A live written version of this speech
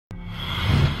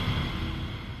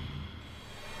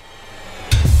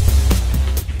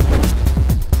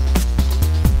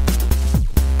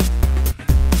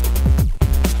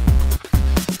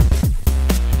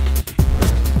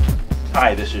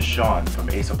Sean from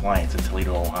Ace Appliance in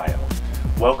Toledo, Ohio.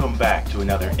 Welcome back to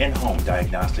another in-home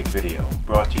diagnostic video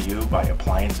brought to you by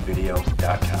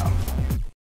ApplianceVideo.com.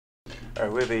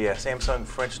 Alright, we have a Samsung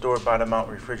French door bottom mount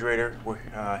refrigerator. We're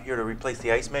here to replace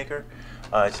the ice maker.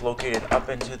 It's located up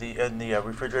into the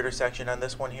refrigerator section on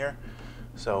this one here.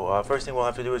 So first thing we'll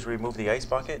have to do is remove the ice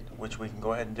bucket, which we can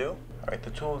go ahead and do. Alright,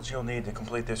 the tools you'll need to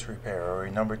complete this repair are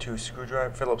a number 2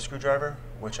 screwdriver, Phillips screwdriver,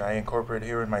 which I incorporate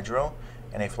here in my drill,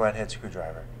 and a flathead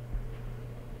screwdriver.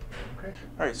 Okay.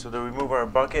 Alright, so to remove our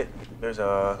bucket, there's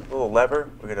a little lever.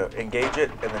 We're going to engage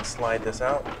it and then slide this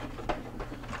out.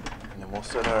 And then we'll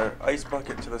set our ice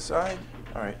bucket to the side.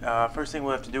 Alright, first thing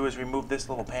we'll have to do is remove this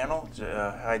little panel. It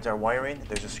hides our wiring.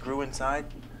 There's a screw inside.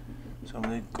 So I'm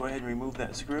going to go ahead and remove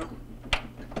that screw.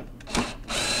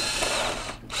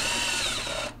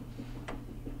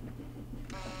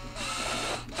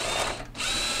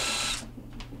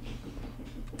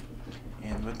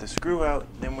 And with the screw out,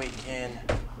 then we can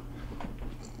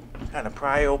kind of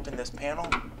pry open this panel,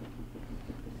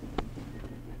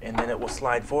 and then it will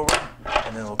slide forward,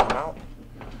 and then it'll come out.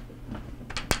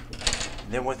 And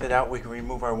then with it out, we can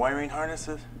remove our wiring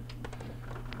harnesses.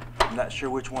 I'm not sure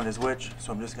which one is which,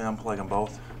 so I'm just going to unplug them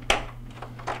both.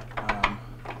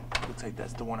 Looks like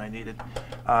that's the one I needed.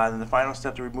 Then the final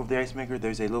step to remove the ice maker,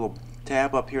 there's a little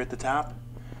tab up here at the top.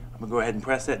 I'm going to go ahead and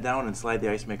press that down and slide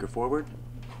the ice maker forward.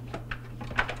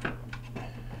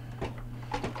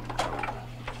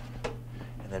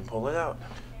 And then pull it out.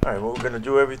 Alright, well, we're going to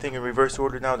do everything in reverse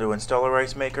order now to install our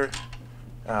ice maker.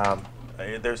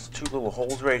 There's 2 little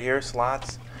holes right here,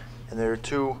 slots, and there are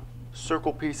 2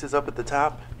 circle pieces up at the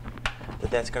top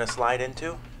that's going to slide into.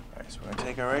 Alright, so we're going to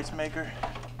take our ice maker.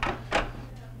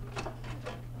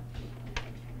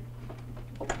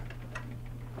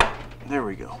 There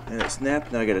we go. And it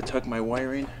snapped. Now I got to tuck my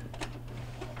wiring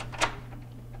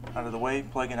out of the way,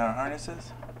 plug in our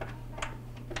harnesses.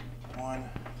 1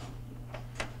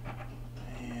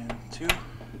 and 2.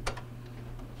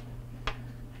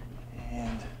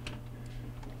 And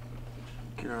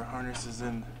get our harnesses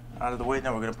in out of the way.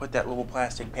 Now we're going to put that little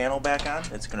plastic panel back on.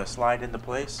 It's going to slide into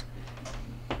place.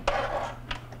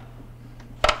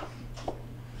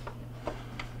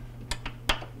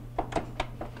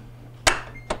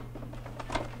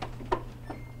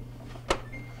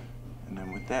 And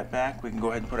then with that back, we can go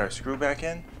ahead and put our screw back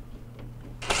in.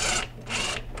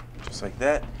 Just like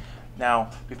that.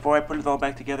 Now, before I put it all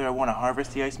back together, I want to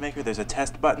harvest the ice maker. There's a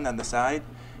test button on the side.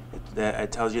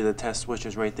 It tells you the test switch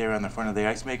is right there on the front of the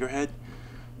ice maker head.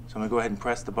 So I'm going to go ahead and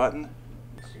press the button.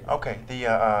 Okay, the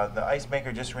ice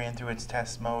maker just ran through its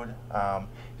test mode,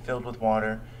 filled with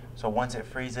water. So once it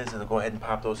freezes, it'll go ahead and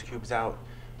pop those cubes out,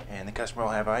 and the customer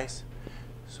will have ice.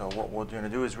 So what we're going to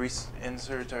do is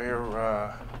reinsert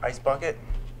our ice bucket.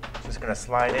 Just going to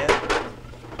slide in,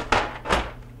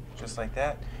 just like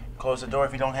that. Close the door.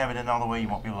 If you don't have it in all the way, you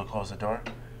won't be able to close the door.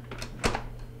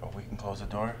 But we can close the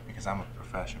door because I'm a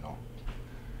professional.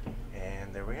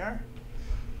 And there we are.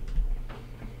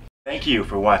 Thank you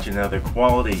for watching another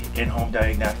quality in-home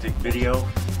diagnostic video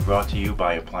brought to you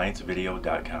by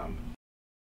ApplianceVideo.com.